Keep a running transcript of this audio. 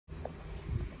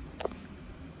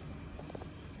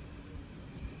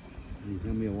He's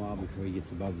gonna be a while before he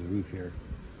gets above the roof here.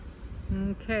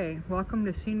 Okay, welcome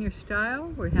to Senior Style.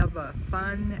 We have a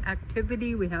fun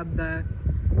activity. We have the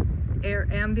air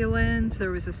ambulance.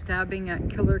 There was a stabbing at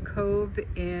Killer Cove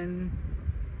in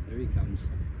There he comes.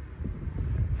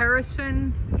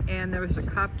 Harrison, and there was a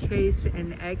cop chase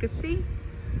in Agassiz.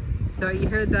 So you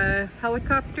hear the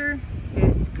helicopter?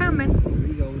 It's coming. Here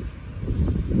he goes.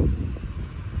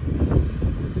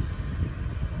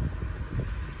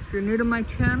 If you're new to my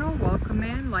channel, welcome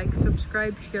in. Like,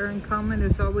 subscribe, share, and comment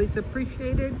is always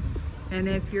appreciated. And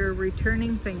if you're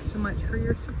returning, thanks so much for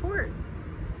your support.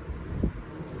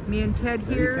 Me and Ted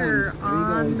here are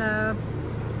on the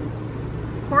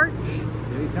porch.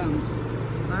 Here he comes.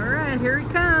 All right, here he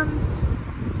comes.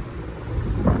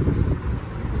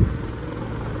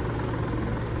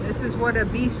 This is what a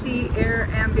BC Air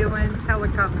Ambulance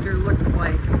helicopter looks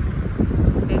like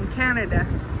in Canada.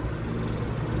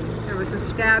 There was a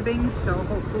stabbing, so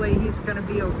hopefully he's going to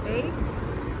be okay,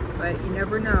 but you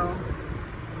never know.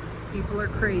 People are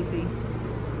crazy.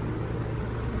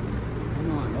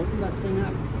 Come on, open that thing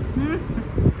up.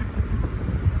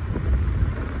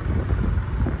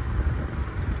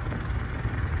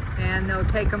 And they'll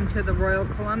take him to the Royal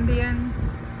Columbian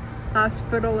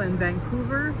Hospital in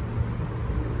Vancouver.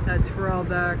 That's where all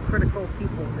the critical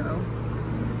people go.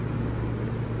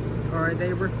 Or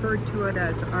they refer to it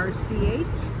as RCH.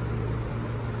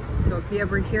 So if you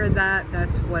ever hear that,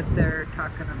 that's what they're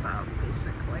talking about,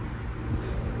 basically.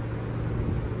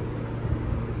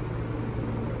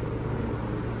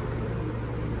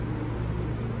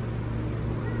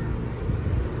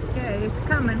 Okay, it's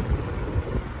coming.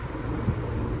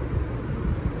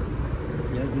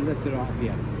 He hasn't lifted off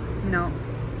yet. No.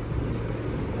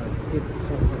 It's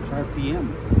RPM.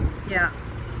 Yeah.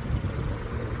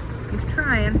 He's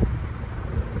trying.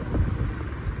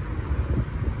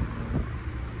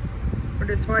 We're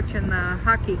just watching the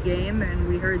hockey game, and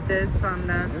we heard this on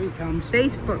the There he comes.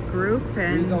 Facebook group,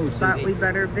 and goes, thought Cindy. we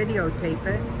better videotape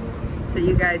it so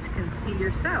you guys can see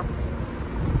yourself.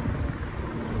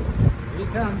 Here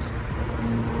he comes.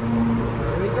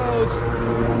 There he goes.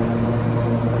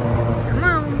 Come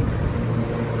on.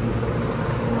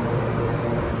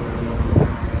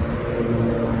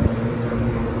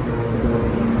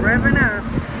 He's revving up.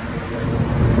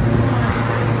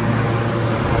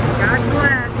 God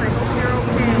bless. I hope you're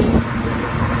okay.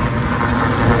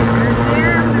 There's the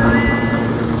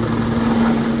ambulance.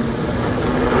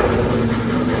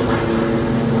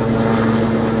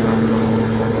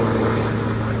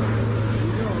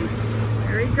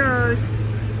 There he goes.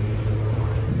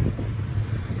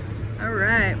 All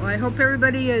right. Well, I hope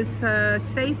everybody is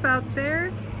safe out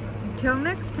there. Until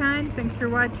next time, thanks for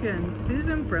watching.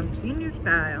 Susan from Senior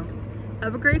Style.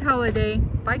 Have a great holiday.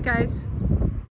 Bye, guys.